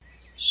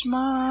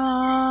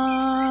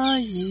Shema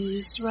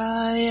Yisrael,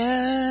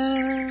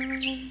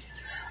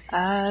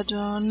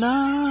 Adonai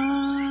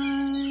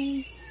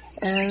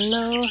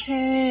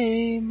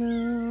Eloheinu,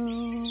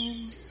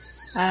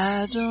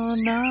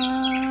 Adonai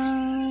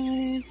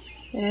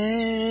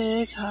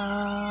Echad,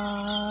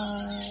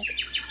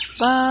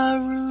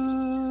 Baruch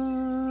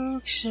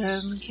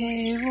Shem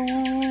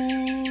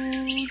Kevod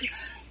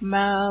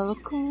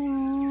Malkuto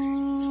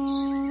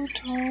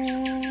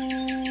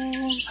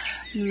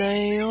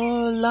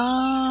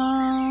Leolam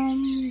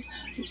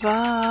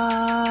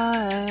Vaed.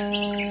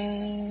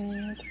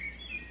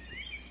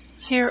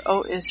 Hear,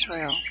 O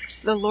Israel,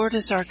 the Lord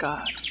is our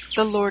God,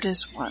 the Lord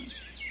is one.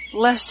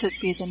 Blessed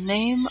be the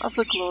name of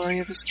the glory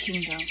of his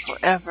kingdom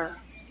forever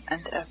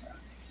and ever.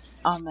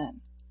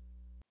 Amen.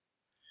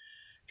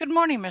 Good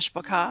morning,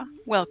 Mishpachah.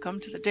 Welcome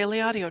to the Daily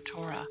Audio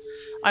Torah.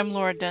 I'm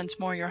Laura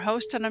Densmore, your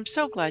host, and I'm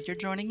so glad you're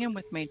joining in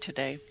with me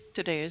today.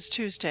 Today is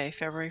Tuesday,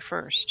 February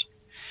 1st.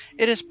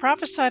 It is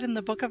prophesied in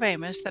the book of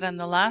Amos that in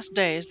the last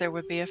days there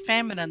would be a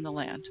famine in the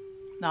land.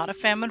 Not a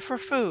famine for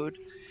food,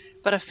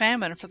 but a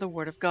famine for the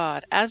word of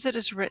God, as it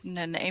is written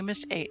in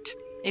Amos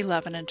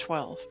 8:11 and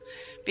 12.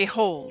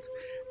 Behold,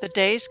 the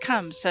days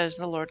come, says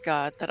the Lord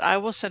God, that I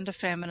will send a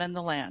famine in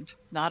the land,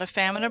 not a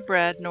famine of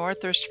bread, nor a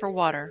thirst for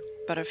water,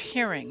 but of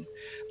hearing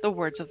the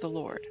words of the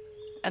Lord.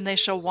 And they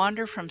shall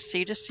wander from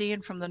sea to sea,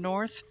 and from the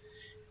north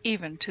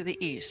even to the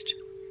east.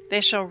 They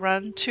shall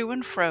run to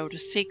and fro to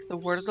seek the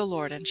word of the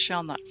Lord, and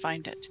shall not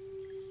find it.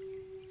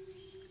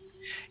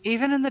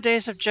 Even in the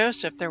days of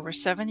Joseph there were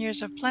 7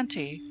 years of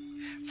plenty,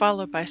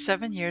 followed by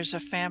 7 years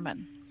of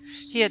famine.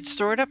 He had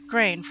stored up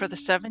grain for the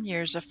 7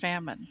 years of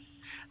famine.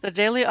 The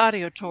Daily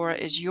Audio Torah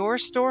is your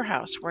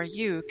storehouse where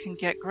you can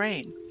get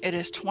grain. It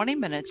is 20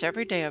 minutes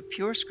every day of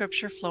pure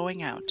scripture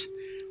flowing out,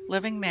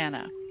 living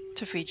manna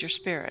to feed your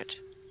spirit.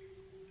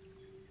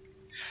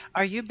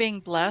 Are you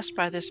being blessed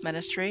by this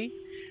ministry?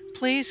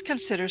 Please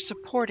consider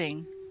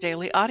supporting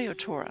Daily Audio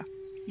Torah.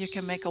 You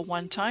can make a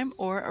one-time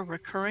or a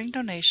recurring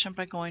donation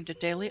by going to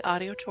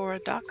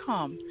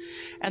dailyaudiotorah.com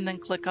and then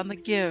click on the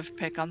Give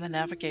pick on the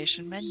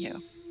navigation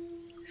menu.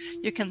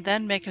 You can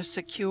then make a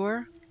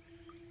secure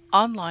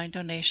online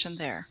donation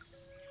there.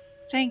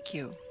 Thank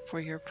you for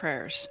your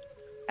prayers,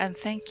 and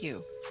thank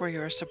you for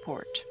your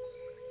support.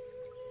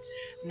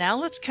 Now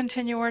let's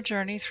continue our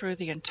journey through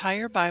the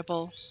entire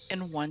Bible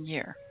in 1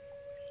 year.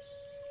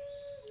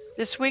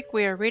 This week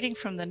we are reading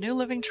from the New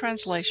Living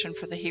Translation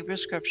for the Hebrew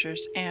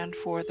Scriptures and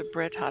for the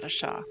Brit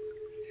Hadashah.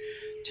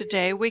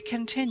 Today we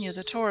continue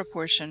the Torah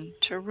portion,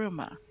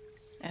 Teruma,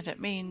 and it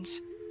means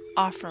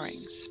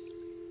offerings.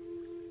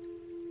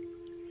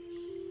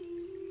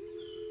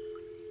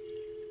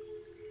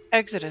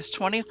 Exodus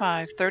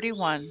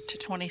 25:31 to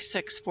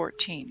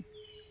 26:14.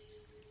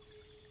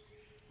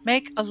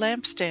 Make a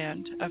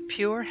lampstand of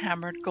pure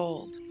hammered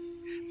gold.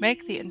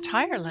 Make the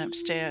entire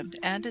lampstand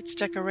and its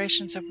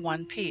decorations of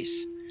one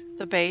piece,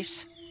 the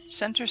base,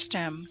 center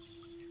stem,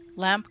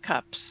 lamp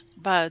cups,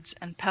 buds,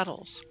 and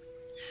petals.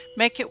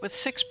 Make it with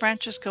 6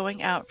 branches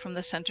going out from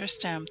the center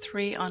stem,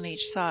 3 on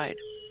each side.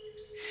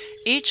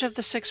 Each of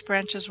the 6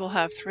 branches will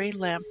have 3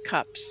 lamp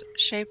cups,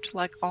 shaped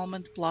like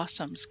almond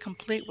blossoms,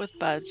 complete with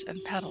buds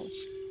and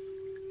petals.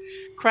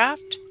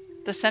 Craft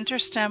the center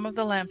stem of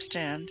the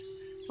lampstand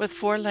with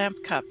 4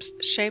 lamp cups,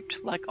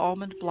 shaped like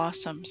almond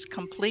blossoms,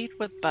 complete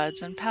with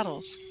buds and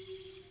petals.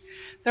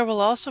 There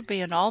will also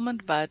be an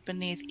almond bud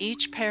beneath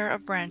each pair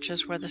of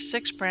branches where the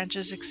 6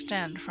 branches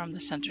extend from the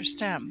center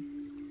stem.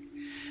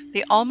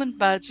 The almond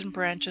buds and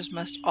branches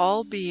must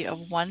all be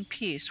of one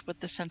piece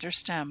with the center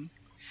stem,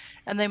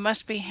 and they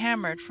must be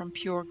hammered from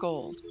pure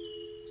gold.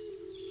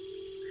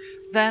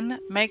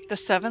 Then make the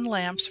 7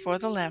 lamps for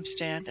the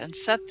lampstand and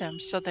set them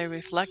so they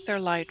reflect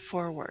their light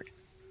forward.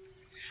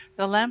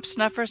 The lamp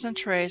snuffers and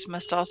trays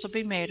must also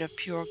be made of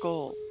pure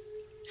gold.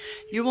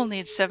 You will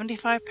need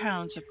 75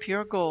 pounds of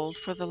pure gold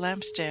for the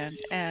lampstand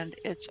and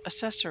its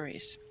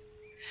accessories.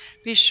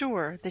 Be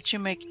sure that you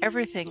make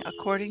everything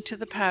according to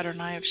the pattern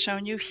I have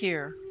shown you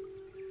here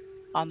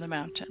on the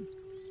mountain.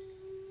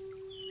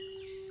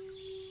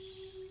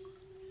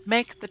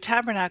 Make the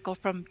tabernacle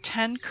from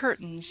 10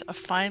 curtains of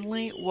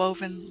finely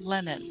woven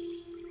linen.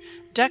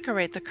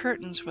 Decorate the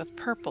curtains with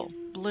purple,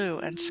 blue,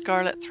 and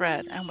scarlet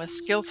thread and with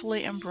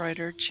skillfully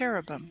embroidered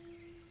cherubim.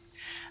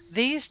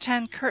 These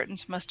 10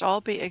 curtains must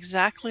all be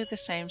exactly the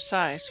same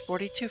size,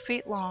 42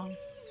 feet long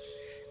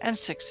and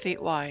 6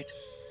 feet wide.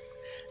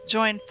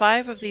 Join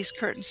 5 of these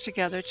curtains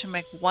together to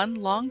make one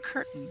long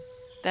curtain,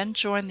 then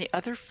join the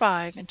other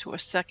 5 into a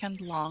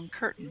second long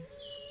curtain.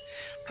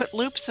 Put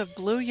loops of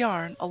blue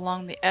yarn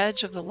along the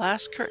edge of the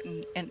last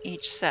curtain in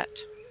each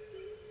set.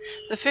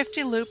 The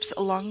 50 loops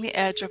along the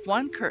edge of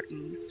one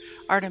curtain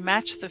are to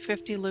match the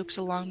 50 loops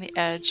along the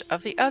edge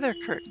of the other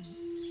curtain.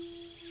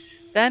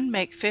 Then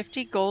make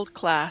 50 gold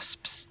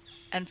clasps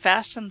and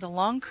fasten the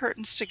long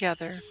curtains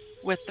together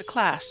with the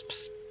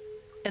clasps.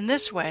 In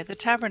this way, the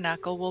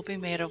tabernacle will be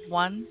made of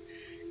one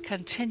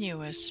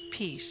continuous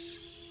piece.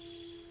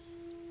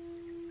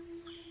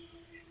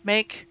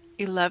 Make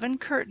 11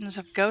 curtains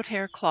of goat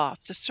hair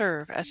cloth to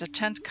serve as a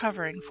tent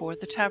covering for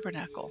the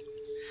tabernacle.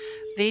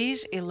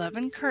 These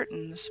 11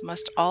 curtains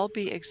must all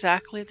be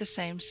exactly the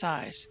same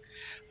size,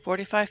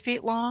 45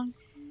 feet long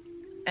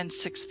and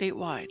 6 feet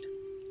wide.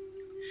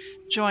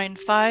 Join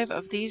 5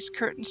 of these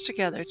curtains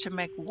together to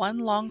make one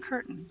long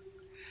curtain,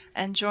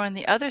 and join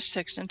the other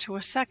 6 into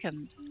a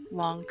second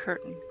long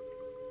curtain.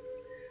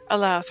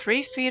 Allow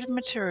 3 feet of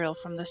material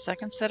from the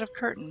second set of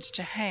curtains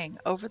to hang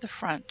over the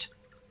front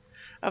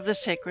of the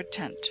sacred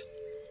tent.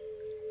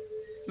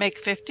 Make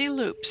 50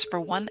 loops for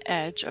one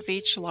edge of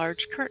each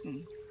large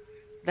curtain.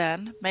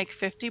 Then make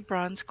 50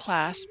 bronze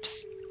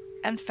clasps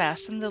and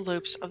fasten the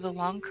loops of the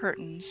long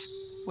curtains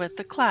with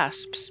the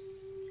clasps.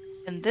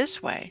 In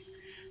this way,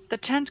 the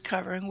tent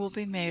covering will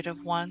be made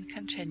of one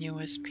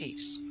continuous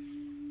piece.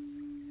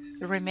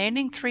 The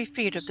remaining 3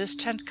 feet of this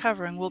tent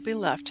covering will be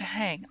left to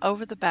hang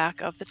over the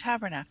back of the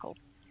tabernacle.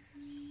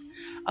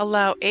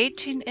 Allow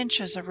 18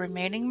 inches of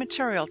remaining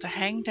material to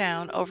hang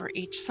down over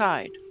each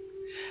side,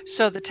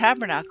 so the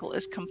tabernacle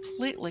is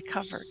completely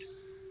covered.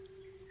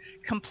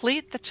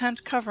 Complete the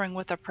tent covering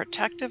with a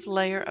protective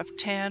layer of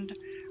tanned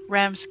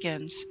ram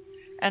skins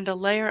and a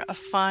layer of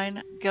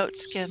fine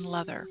goatskin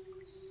leather.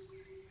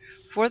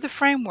 For the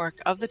framework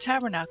of the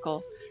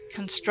tabernacle,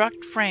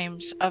 construct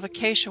frames of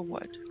acacia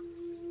wood.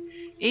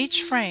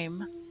 Each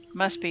frame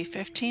must be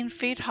 15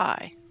 feet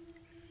high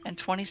and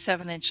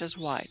 27 inches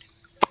wide.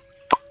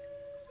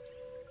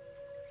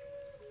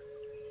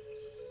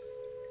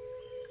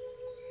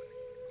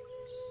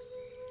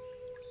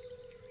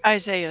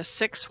 Isaiah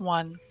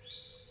 6:1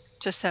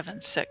 to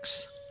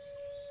 7:6.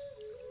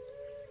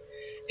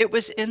 It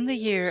was in the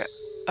year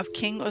of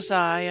King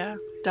Uzziah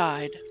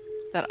died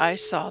that I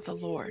saw the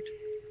Lord.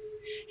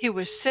 He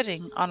was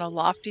sitting on a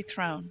lofty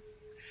throne,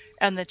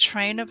 and the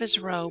train of his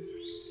robe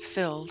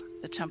filled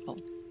the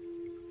temple.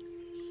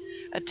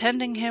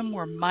 Attending him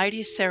were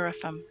mighty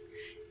seraphim,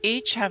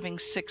 each having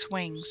 6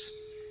 wings.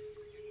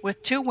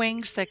 With 2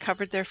 wings they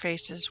covered their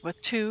faces, with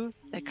 2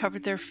 they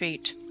covered their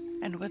feet,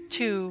 and with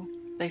 2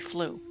 they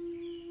flew.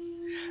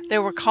 They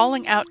were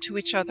calling out to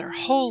each other,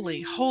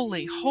 "Holy,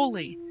 holy,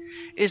 holy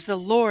is the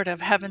Lord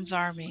of heaven's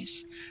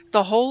armies.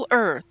 The whole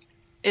earth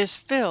is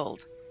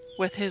filled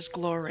with his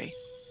glory."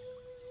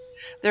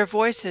 Their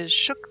voices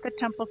shook the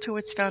temple to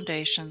its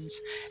foundations,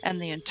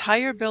 and the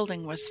entire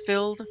building was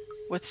filled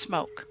with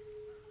smoke.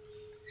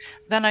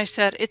 Then I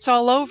said, "It's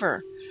all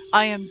over.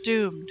 I am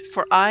doomed,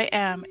 for I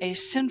am a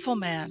sinful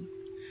man.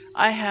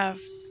 I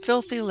have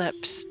filthy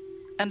lips,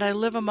 and I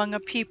live among a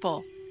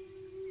people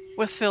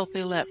with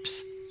filthy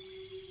lips.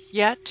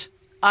 Yet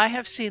I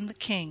have seen the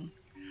King,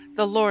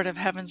 the Lord of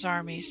heaven's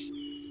armies."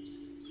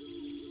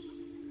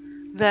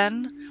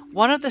 Then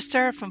one of the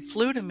seraphim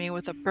flew to me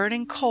with a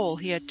burning coal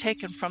he had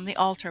taken from the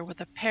altar with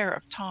a pair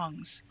of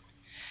tongs.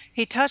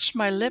 He touched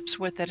my lips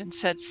with it and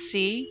said,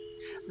 "See,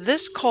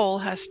 this coal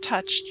has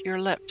touched your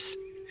lips.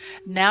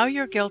 Now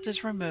your guilt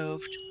is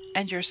removed,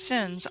 and your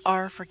sins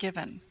are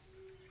forgiven."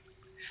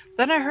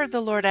 Then I heard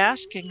the Lord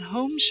asking,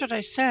 "Whom should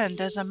I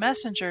send as a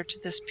messenger to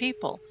this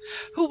people?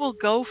 Who will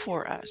go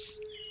for us?"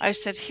 I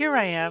said, "Here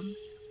I am.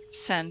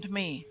 Send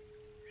me."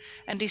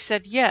 And he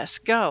said, "Yes,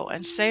 go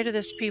and say to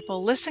this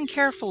people, listen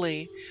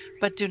carefully,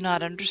 but do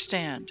not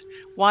understand.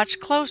 Watch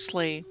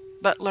closely,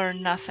 but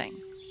learn nothing.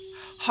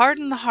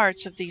 Harden the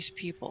hearts of these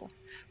people.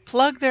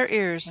 Plug their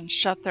ears and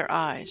shut their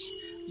eyes.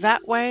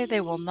 That way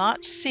they will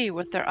not see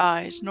with their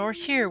eyes, nor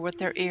hear with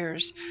their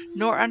ears,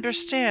 nor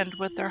understand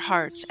with their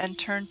hearts, and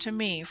turn to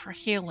me for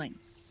healing."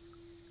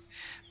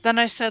 Then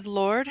I said,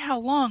 "Lord, how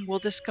long will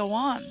this go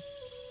on?"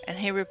 And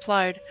he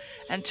replied,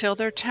 "Until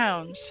their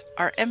towns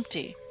are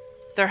empty,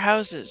 their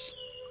houses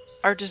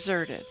are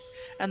deserted,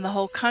 and the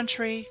whole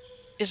country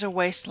is a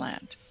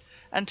wasteland,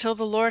 until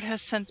the Lord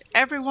has sent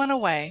everyone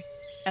away,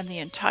 and the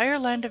entire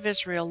land of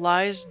Israel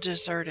lies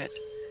deserted.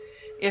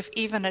 If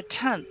even a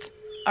tenth,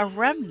 a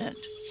remnant,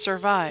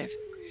 survive,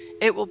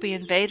 it will be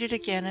invaded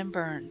again and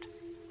burned.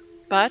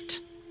 But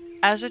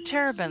as a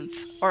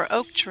terebinth or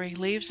oak tree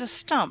leaves a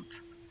stump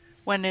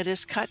when it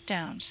is cut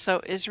down,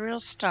 so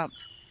Israel's stump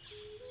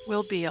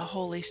will be a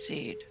holy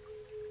seed."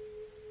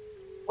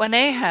 When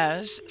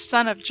Ahaz,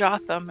 son of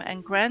Jotham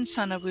and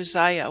grandson of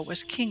Uzziah,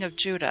 was king of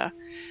Judah,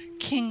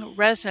 King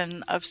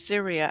Rezin of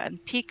Syria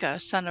and Pekah,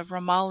 son of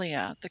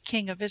Remaliah, the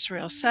king of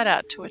Israel, set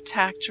out to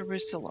attack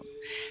Jerusalem.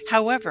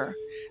 However,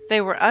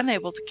 they were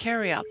unable to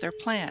carry out their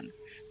plan.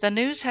 The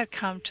news had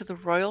come to the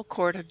royal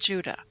court of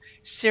Judah: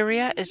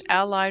 "Syria is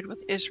allied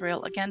with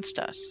Israel against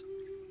us."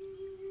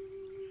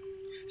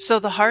 So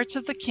the hearts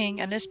of the king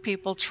and his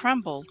people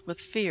trembled with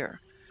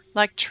fear,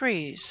 like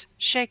trees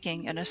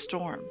shaking in a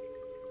storm.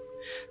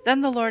 Then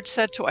the Lord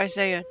said to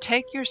Isaiah,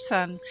 "Take your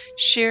son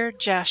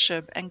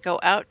Shear-Jashub and go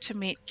out to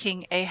meet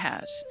King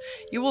Ahaz.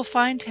 You will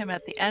find him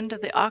at the end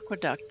of the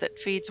aqueduct that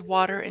feeds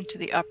water into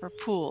the upper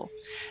pool,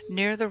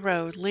 near the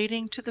road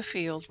leading to the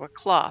field where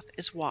cloth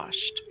is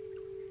washed.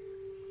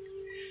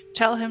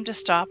 Tell him to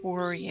stop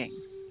worrying.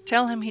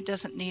 Tell him he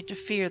doesn't need to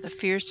fear the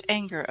fierce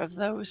anger of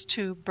those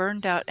 2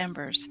 burned-out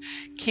embers,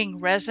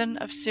 King Rezin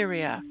of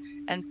Syria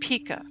and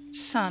Pekah,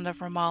 son of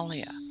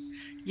Remaliah.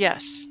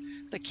 Yes,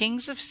 the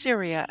kings of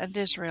Syria and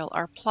Israel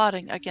are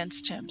plotting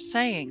against him,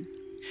 saying,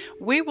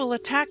 "We will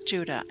attack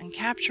Judah and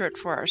capture it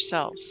for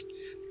ourselves.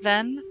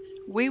 Then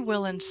we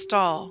will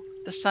install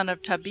the son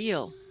of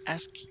Tabeel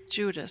as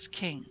Judah's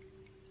king."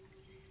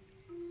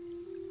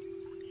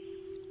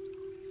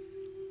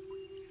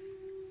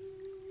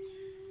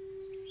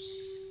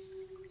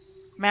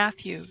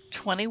 Matthew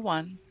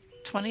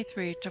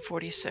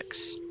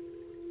 21:23-46.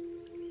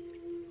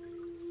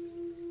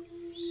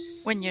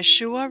 When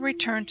Yeshua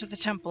returned to the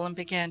temple and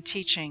began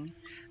teaching,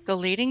 the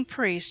leading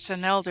priests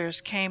and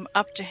elders came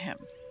up to him.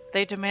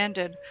 They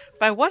demanded,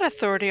 "By what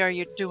authority are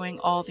you doing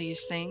all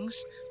these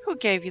things? Who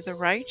gave you the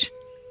right?"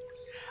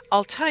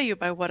 "I'll tell you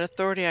by what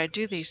authority I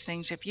do these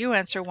things if you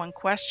answer one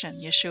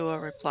question,"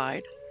 Yeshua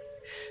replied.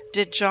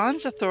 "Did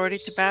John's authority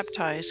to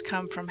baptize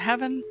come from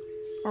heaven,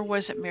 or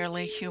was it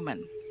merely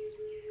human?"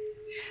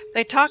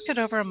 They talked it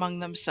over among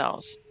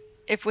themselves.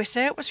 "If we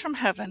say it was from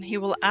heaven, he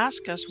will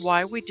ask us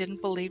why we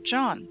didn't believe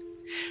John.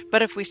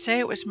 But if we say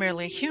it was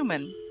merely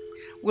human,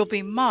 we'll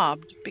be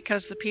mobbed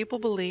because the people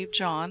believed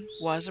John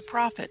was a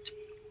prophet."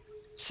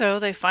 So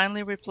they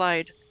finally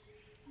replied,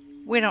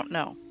 "We don't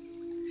know."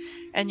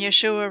 And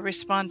Yeshua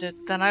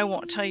responded, "Then I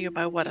won't tell you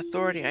by what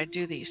authority I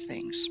do these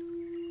things."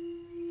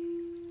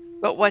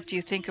 But what do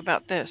you think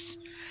about this?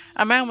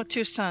 A man with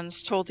 2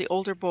 sons told the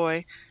older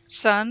boy,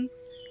 "Son,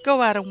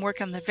 go out and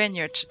work in the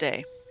vineyard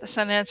today." The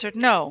son answered,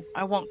 "No,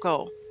 I won't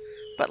go."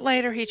 But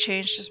later he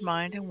changed his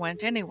mind and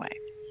went anyway.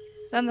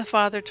 Then the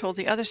father told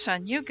the other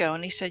son, "You go."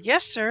 And he said,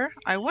 "Yes, sir,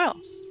 I will."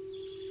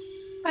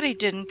 But he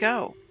didn't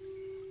go.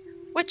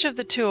 Which of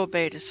the 2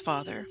 obeyed his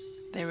father?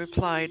 They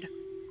replied,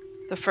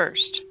 "The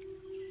first."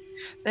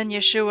 Then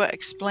Yeshua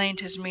explained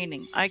his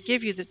meaning. I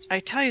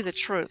tell you the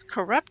truth,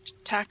 corrupt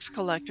tax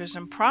collectors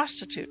and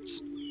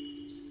prostitutes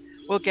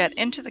will get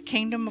into the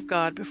kingdom of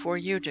God before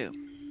you do.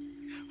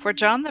 For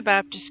John the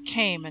Baptist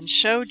came and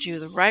showed you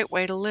the right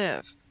way to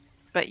live,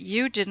 but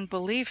you didn't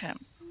believe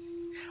him,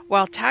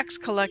 while tax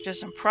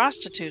collectors and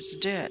prostitutes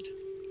did.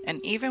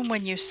 And even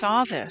when you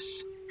saw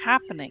this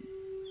happening,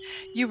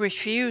 you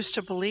refused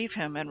to believe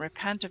him and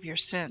repent of your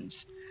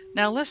sins.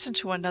 Now listen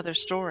to another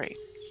story.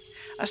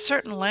 A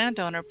certain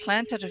landowner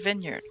planted a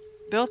vineyard,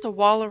 built a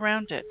wall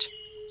around it,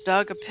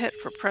 dug a pit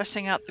for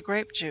pressing out the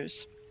grape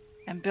juice,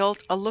 and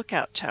built a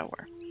lookout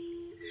tower.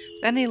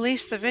 Then he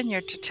leased the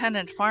vineyard to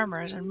tenant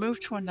farmers and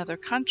moved to another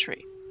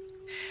country.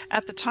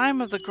 At the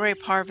time of the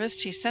grape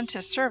harvest, he sent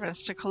his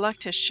servants to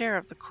collect his share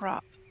of the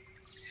crop.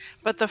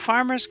 But the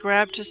farmers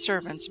grabbed his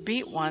servants,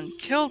 beat one,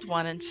 killed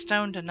one, and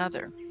stoned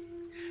another.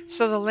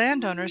 So the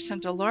landowner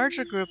sent a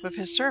larger group of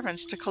his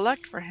servants to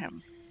collect for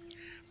him.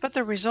 But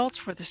the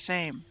results were the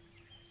same.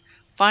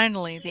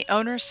 Finally, the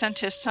owner sent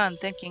his son,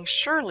 thinking,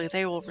 "Surely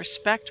they will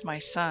respect my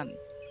son."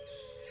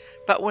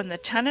 But when the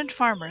tenant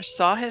farmers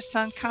saw his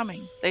son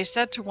coming, they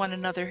said to one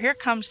another, "Here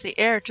comes the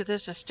heir to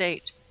this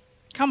estate.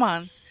 Come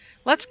on,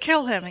 let's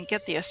kill him and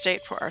get the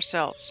estate for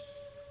ourselves."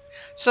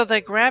 So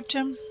they grabbed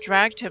him,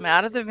 dragged him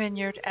out of the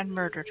vineyard, and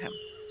murdered him.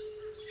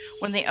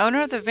 When the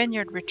owner of the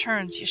vineyard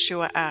returns,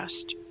 Yeshua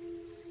asked,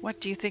 "What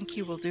do you think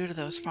he will do to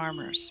those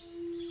farmers?"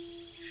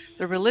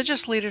 The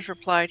religious leaders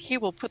replied, "He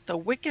will put the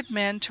wicked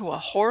men to a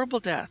horrible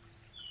death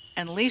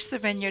and lease the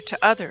vineyard to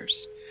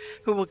others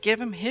who will give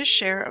him his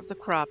share of the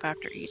crop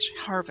after each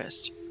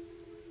harvest."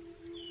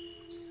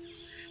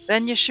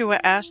 Then Yeshua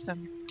asked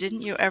them,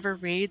 "Didn't you ever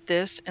read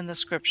this in the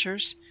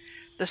scriptures?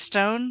 The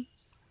stone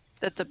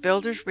that the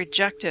builders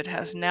rejected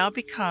has now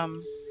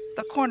become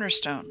the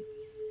cornerstone.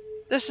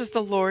 This is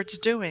the Lord's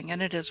doing,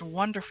 and it is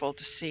wonderful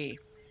to see.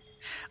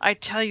 I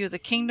tell you, the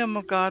kingdom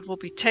of God will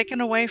be taken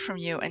away from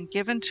you and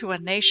given to a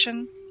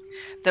nation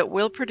that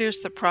will produce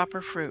the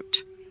proper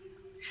fruit.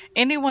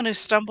 Anyone who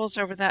stumbles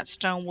over that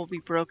stone will be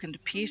broken to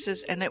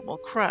pieces, and it will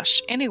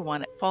crush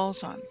anyone it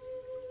falls on."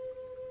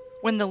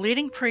 When the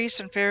leading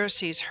priests and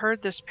Pharisees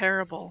heard this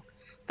parable,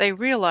 they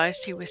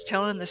realized he was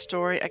telling the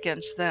story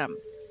against them.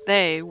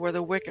 They were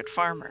the wicked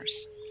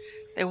farmers.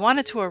 They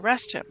wanted to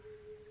arrest him,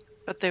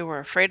 but they were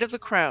afraid of the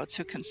crowds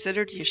who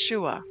considered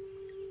Yeshua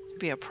to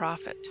be a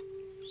prophet.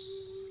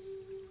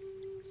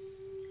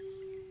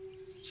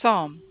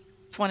 Psalm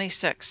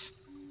 26,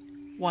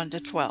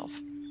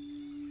 1-12.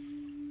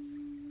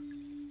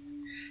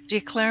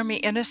 Declare me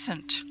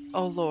innocent,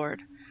 O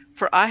Lord,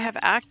 for I have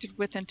acted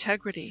with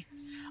integrity.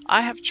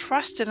 I have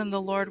trusted in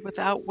the Lord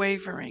without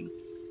wavering.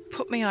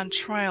 Put me on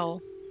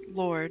trial,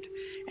 Lord,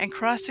 and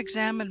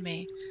cross-examine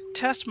me.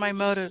 Test my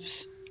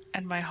motives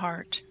and my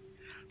heart.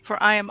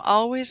 For I am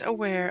always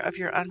aware of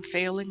your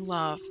unfailing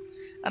love,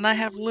 and I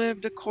have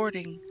lived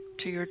according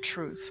to your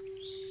truth.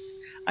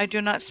 I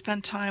do not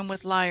spend time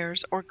with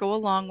liars or go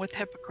along with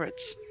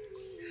hypocrites.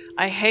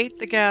 I hate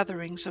the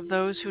gatherings of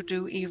those who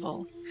do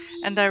evil,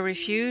 and I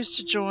refuse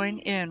to join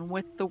in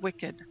with the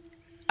wicked.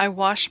 I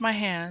wash my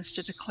hands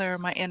to declare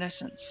my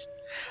innocence.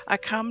 I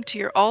come to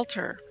your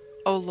altar,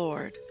 O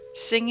Lord,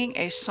 singing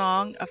a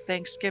song of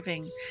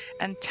thanksgiving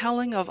and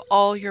telling of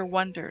all your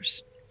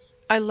wonders.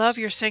 I love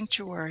your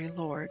sanctuary,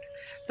 Lord,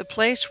 the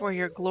place where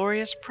your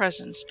glorious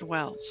presence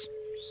dwells.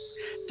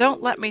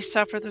 Don't let me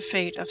suffer the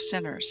fate of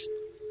sinners.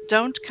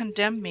 Don't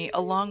condemn me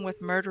along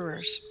with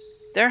murderers.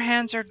 Their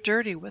hands are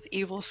dirty with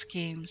evil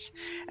schemes,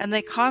 and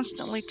they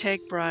constantly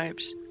take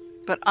bribes.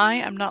 But I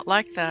am not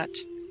like that.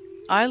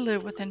 I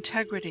live with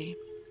integrity.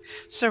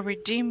 So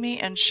redeem me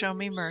and show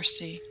me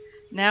mercy.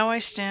 Now I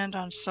stand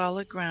on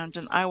solid ground,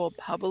 and I will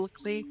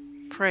publicly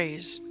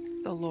praise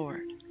the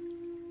Lord.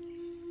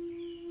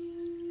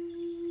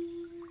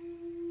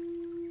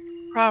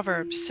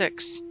 Proverbs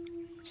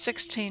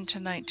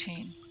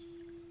 6:16-19.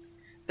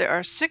 There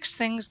are 6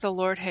 things the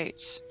Lord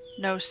hates,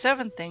 no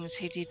 7 things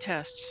he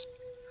detests: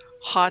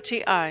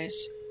 haughty eyes,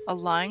 a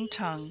lying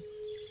tongue,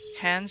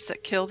 hands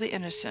that kill the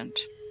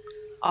innocent,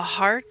 a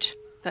heart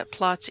that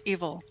plots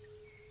evil,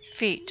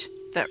 feet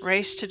that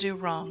race to do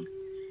wrong,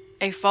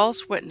 a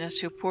false witness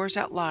who pours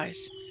out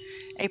lies,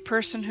 a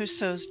person who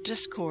sows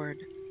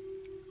discord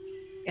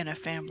in a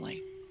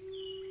family.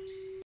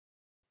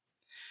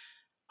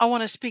 I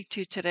want to speak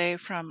to you today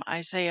from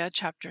Isaiah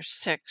chapter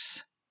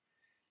 6,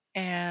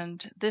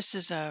 and this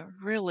is a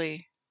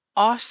really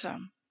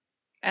awesome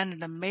and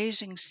an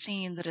amazing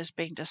scene that is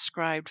being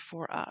described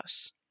for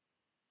us.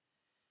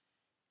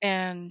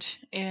 And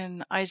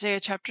in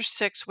Isaiah chapter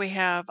 6, we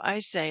have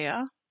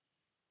Isaiah,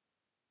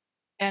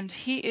 and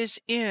he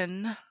is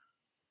in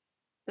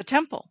the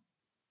temple.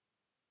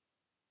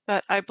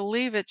 But I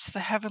believe it's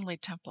the heavenly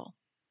temple.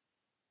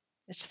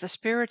 It's the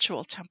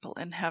spiritual temple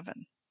in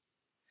heaven.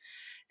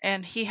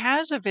 And he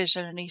has a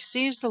vision, and he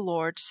sees the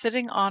Lord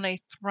sitting on a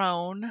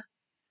throne,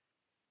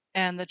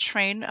 and the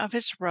train of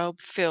his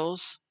robe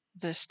fills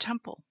this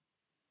temple.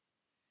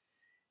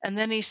 And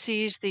then he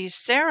sees these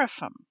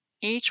seraphim,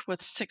 each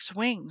with 6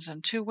 wings,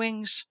 and 2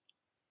 wings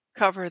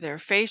cover their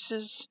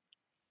faces,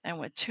 and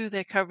with 2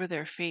 they cover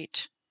their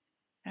feet,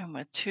 and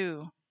with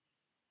 2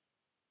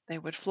 they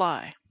would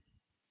fly.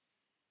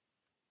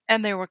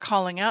 And they were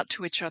calling out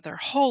to each other,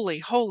 "Holy,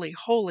 holy,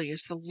 holy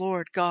is the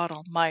Lord God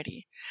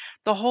Almighty.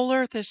 The whole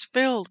earth is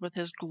filled with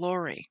his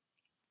glory."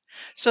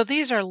 So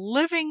these are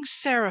living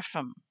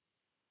seraphim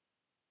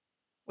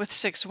with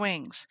 6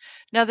 wings.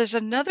 Now there's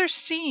another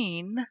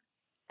scene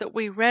that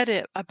we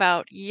read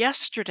about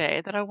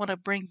yesterday that I want to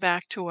bring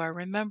back to our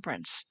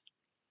remembrance.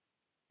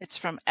 It's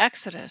from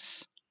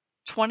Exodus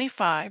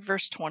 25,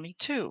 verse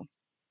 22.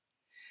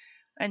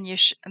 And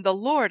the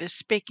Lord is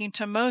speaking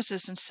to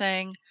Moses and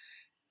saying,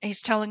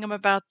 he's telling him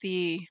about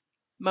the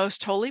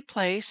most holy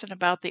place and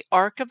about the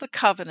Ark of the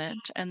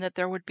Covenant, and that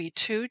there would be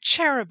 2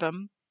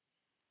 cherubim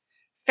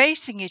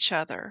facing each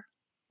other,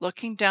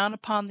 looking down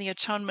upon the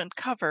atonement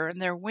cover,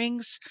 and their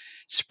wings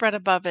spread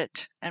above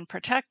it and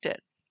protect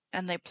it.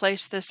 And they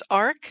place this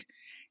ark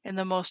in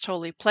the most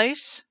holy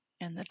place,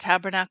 in the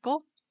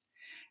tabernacle,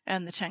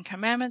 and the 10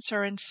 Commandments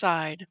are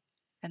inside.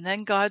 And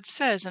then God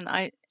says in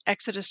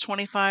Exodus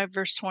 25,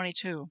 verse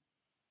 22,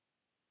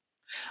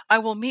 "I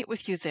will meet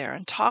with you there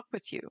and talk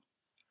with you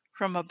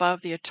from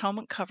above the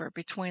atonement cover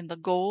between the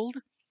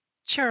gold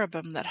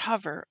cherubim that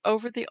hover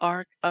over the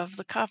Ark of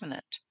the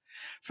Covenant.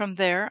 From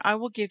there I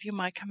will give you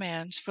my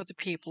commands for the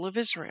people of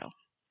Israel."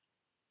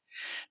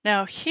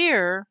 Now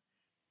here,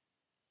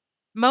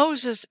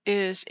 Moses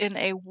is in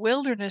a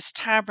wilderness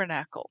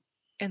tabernacle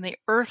in the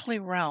earthly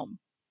realm,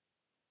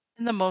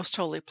 in the most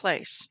holy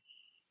place.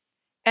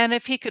 And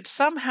if he could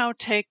somehow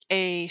take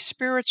a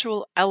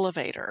spiritual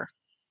elevator,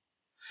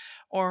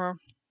 or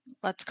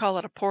let's call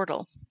it a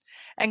portal,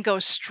 and go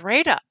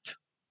straight up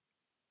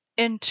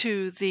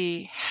into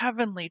the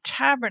heavenly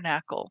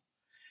tabernacle,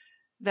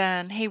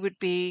 then he would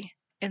be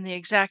in the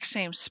exact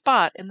same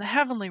spot in the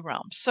heavenly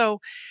realm. So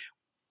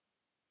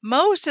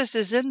Moses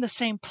is in the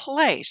same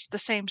place, the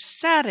same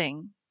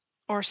setting,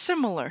 or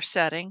similar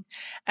setting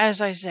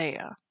as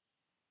Isaiah.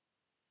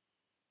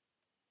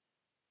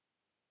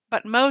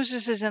 But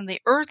Moses is in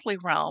the earthly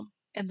realm,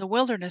 in the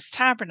wilderness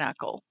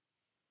tabernacle,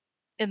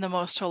 in the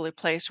most holy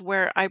place,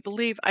 where I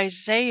believe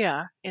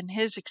Isaiah, in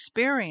his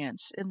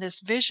experience, in this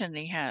vision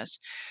he has,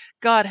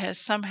 God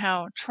has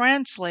somehow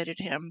translated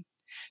him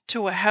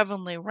to a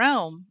heavenly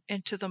realm,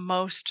 into the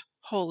most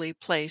holy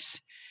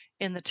place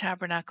in the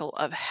tabernacle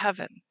of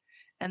heaven.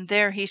 And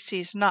there he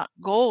sees not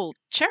gold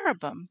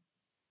cherubim,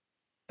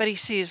 but he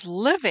sees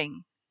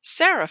living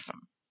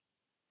seraphim.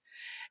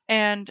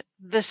 And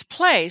this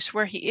place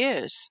where he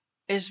is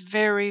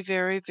very,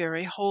 very,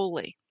 very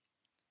holy.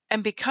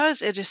 And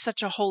because it is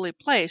such a holy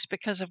place,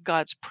 because of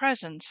God's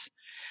presence,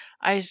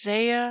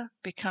 Isaiah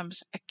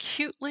becomes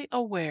acutely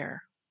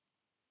aware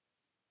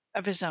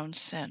of his own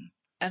sin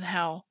and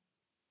how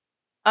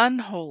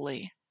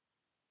unholy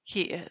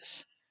he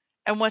is.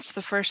 And what's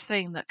the first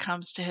thing that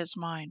comes to his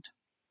mind?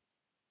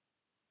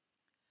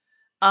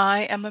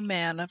 "I am a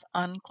man of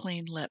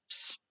unclean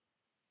lips,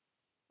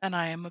 and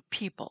I am a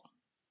people.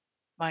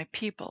 My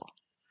people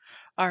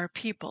are a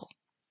people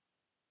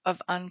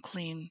of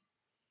unclean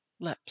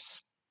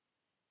lips."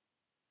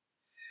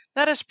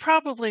 That is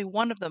probably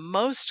one of the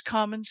most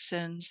common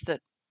sins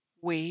that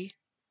we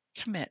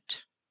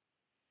commit,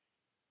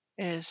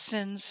 is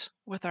sins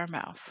with our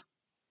mouth.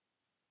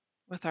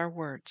 with our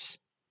words.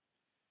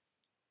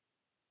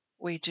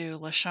 We do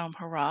lashon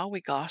hara,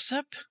 we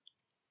gossip.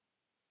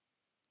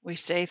 We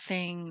say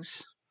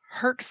things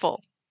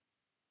hurtful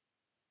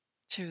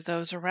to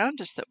those around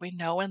us that we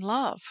know and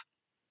love.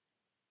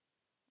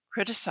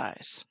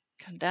 Criticize,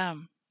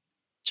 condemn,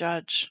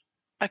 judge,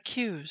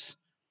 accuse,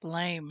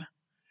 blame,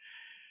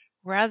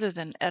 rather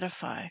than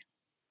edify,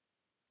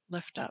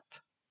 lift up,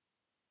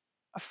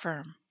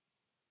 affirm,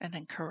 and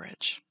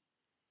encourage.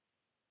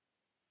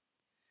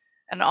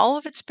 And all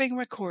of it's being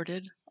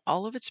recorded,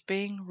 all of it's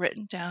being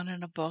written down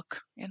in a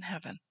book in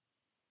heaven.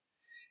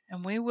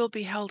 And we will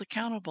be held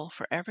accountable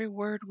for every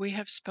word we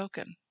have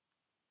spoken.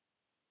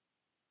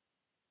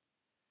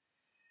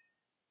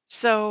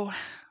 So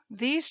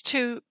these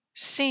two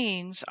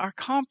scenes are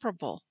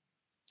comparable.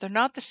 They're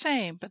not the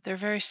same, but they're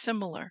very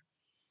similar.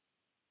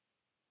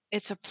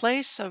 It's a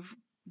place of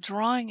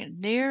drawing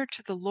near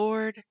to the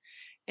Lord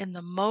in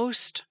the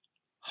most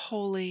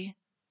holy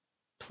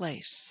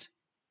place.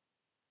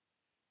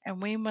 And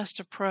we must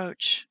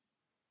approach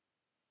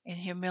in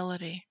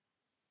humility,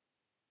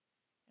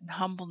 in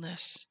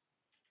humbleness,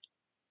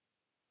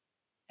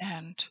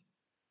 and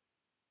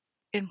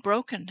in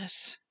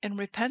brokenness, in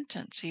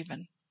repentance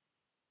even,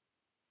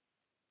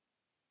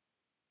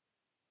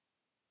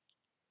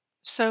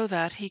 so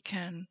that He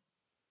can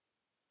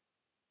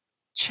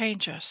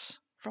change us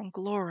from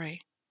glory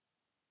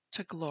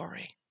to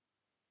glory.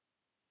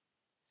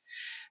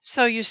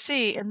 So you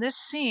see, in this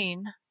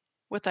scene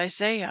with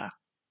Isaiah,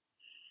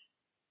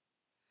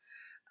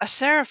 a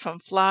seraphim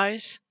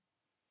flies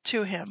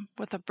to him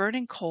with a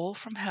burning coal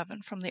from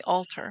heaven, from the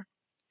altar,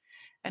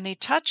 and he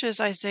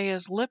touches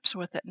Isaiah's lips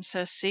with it and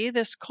says, "See,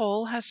 this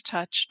coal has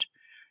touched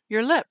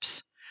your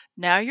lips.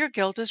 Now your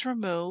guilt is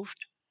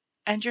removed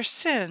and your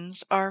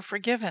sins are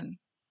forgiven."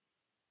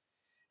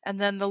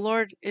 And then the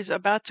Lord is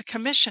about to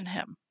commission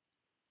him,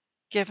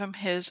 give him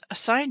his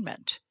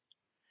assignment.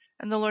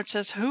 And the Lord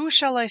says, "Who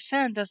shall I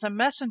send as a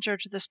messenger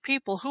to this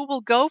people? Who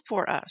will go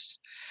for us?"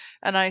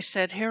 And I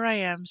said, "Here I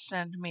am,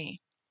 send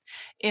me."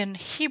 In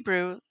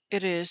Hebrew,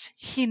 it is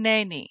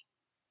hineni.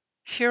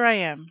 Here I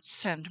am,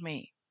 send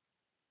me.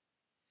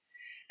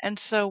 And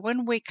so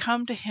when we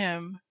come to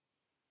Him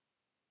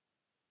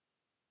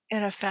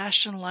in a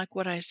fashion like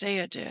what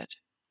Isaiah did,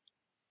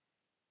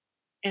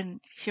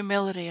 in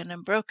humility and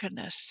in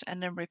brokenness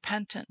and in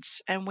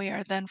repentance, and we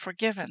are then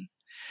forgiven,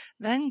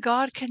 then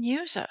God can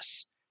use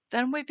us.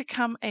 Then we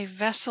become a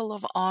vessel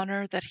of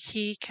honor that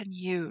He can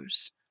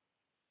use.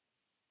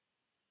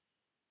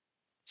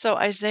 So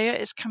Isaiah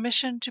is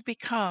commissioned to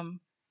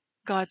become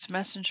God's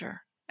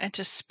messenger and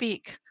to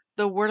speak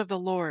the word of the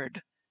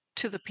Lord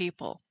to the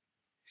people.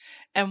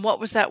 And what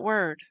was that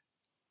word?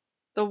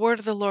 The word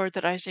of the Lord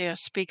that Isaiah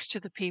speaks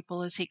to the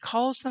people is he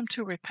calls them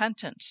to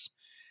repentance.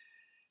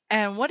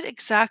 And what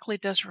exactly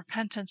does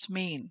repentance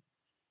mean?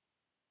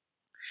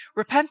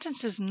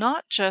 Repentance is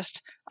not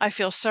just, I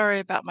feel sorry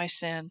about my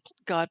sin,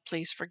 God,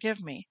 please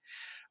forgive me.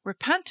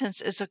 Repentance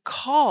is a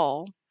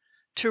call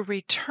to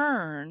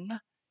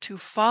return to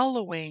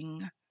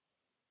following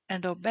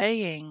and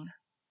obeying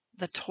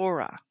the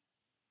Torah.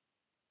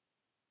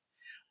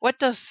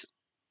 What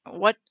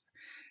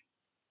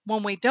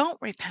when we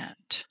don't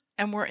repent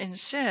and we're in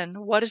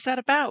sin, what is that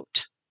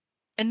about?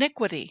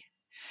 Iniquity.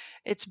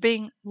 It's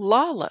being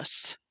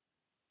lawless.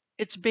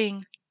 It's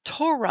being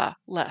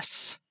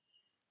Torah-less.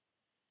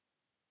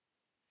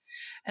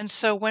 And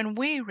so when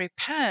we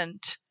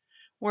repent,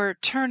 we're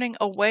turning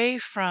away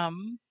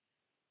from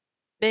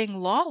being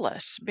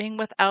lawless, being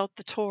without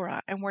the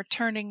Torah, and we're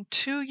turning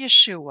to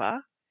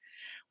Yeshua.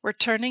 We're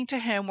turning to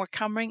Him. We're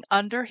coming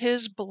under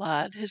His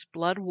blood. His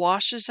blood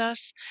washes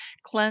us,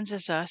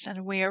 cleanses us,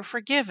 and we are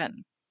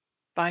forgiven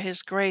by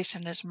His grace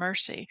and His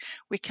mercy.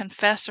 We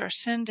confess our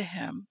sin to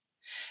Him,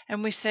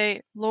 and we say,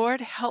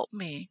 "Lord, help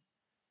me,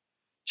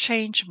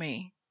 change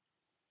me.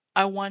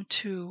 I want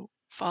to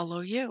follow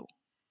You."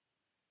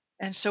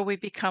 And so we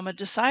become a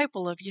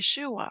disciple of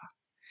Yeshua.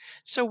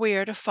 So we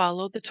are to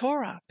follow the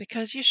Torah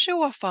because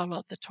Yeshua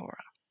followed the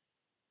Torah.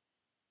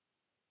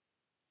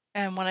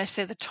 And when I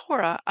say the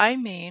Torah, I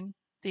mean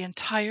the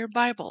entire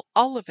Bible,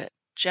 all of it,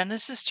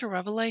 Genesis to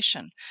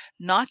Revelation,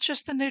 not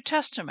just the New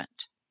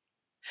Testament,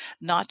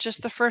 not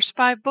just the first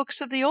 5 books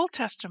of the Old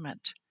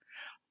Testament,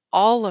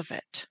 all of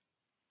it,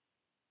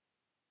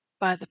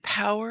 by the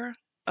power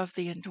of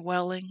the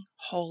indwelling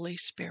Holy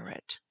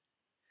Spirit.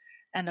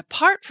 And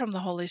apart from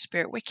the Holy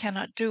Spirit, we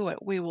cannot do it.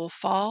 We will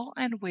fall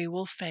and we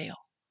will fail.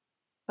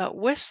 But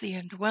with the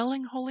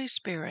indwelling Holy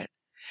Spirit,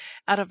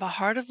 out of a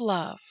heart of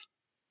love,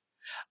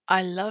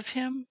 I love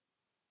Him,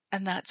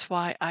 and that's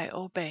why I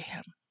obey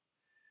Him.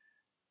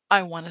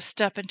 I want to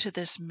step into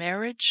this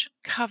marriage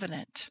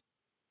covenant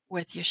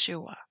with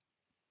Yeshua.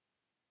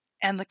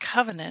 And the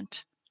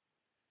covenant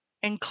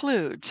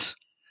includes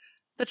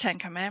the 10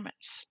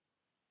 Commandments.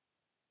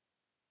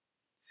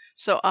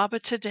 So, Abba,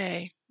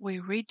 today we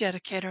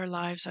rededicate our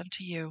lives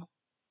unto You.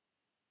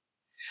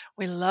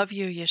 We love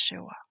You,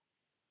 Yeshua.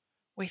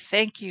 We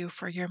thank You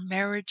for Your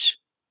marriage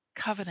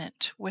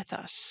covenant with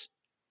us,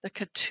 the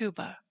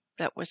ketubah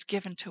that was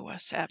given to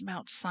us at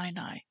Mount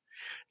Sinai.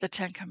 the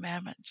Ten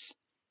Commandments.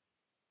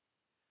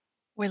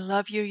 We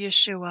love you,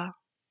 Yeshua.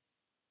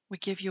 We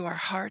give you our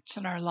hearts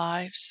and our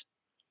lives.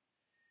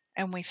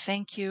 And we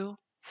thank you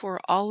for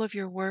all of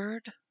your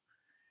word,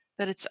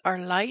 that it's our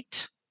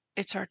light,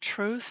 it's our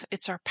truth,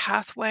 it's our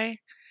pathway,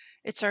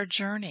 it's our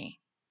journey.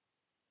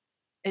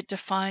 It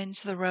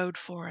defines the road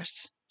for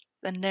us,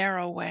 the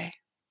narrow way.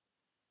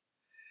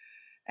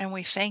 And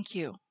we thank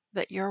you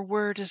that your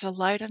word is a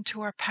light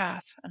unto our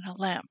path and a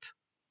lamp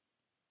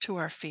to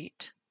our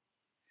feet.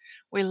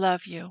 We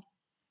love you,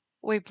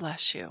 we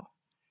bless you,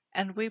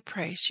 and we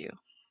praise you.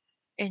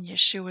 In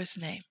Yeshua's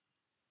name.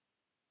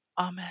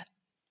 Amen.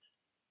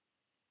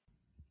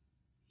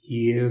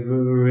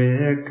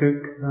 Yevrekka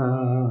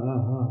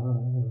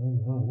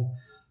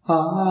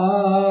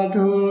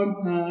Adonai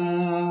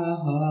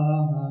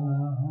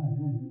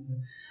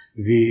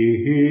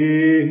Vish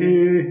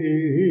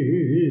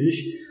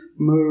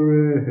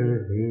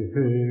Mereka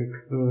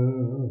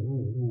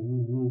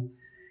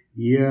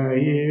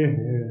Yair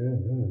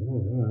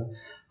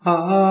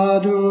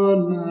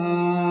Adonai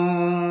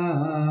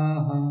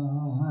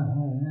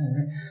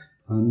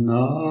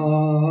Panavilaka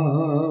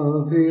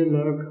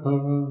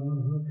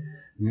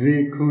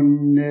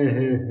Vikuneka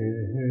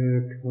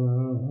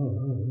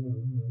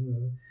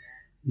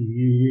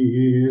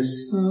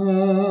Isa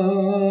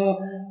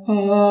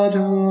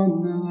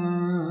Adonai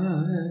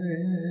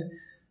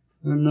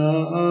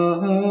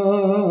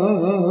Panav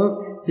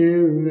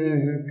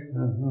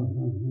Ileka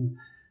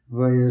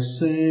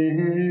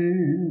Vayasem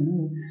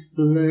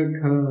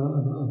Leka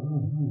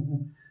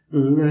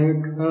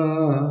Leka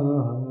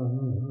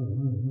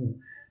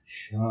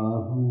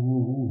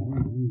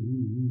Shalom.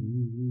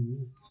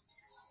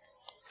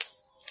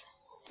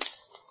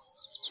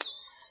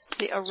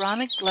 The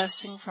Aaronic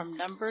blessing from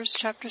Numbers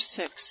chapter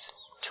 6,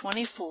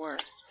 24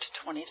 to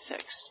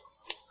 26.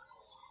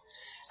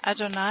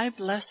 Adonai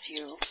bless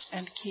you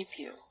and keep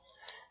you.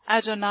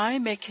 Adonai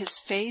make his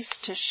face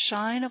to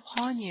shine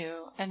upon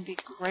you and be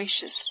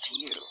gracious to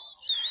you.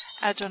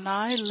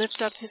 Adonai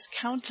lift up his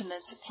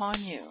countenance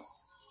upon you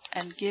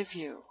and give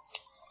you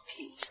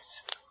peace.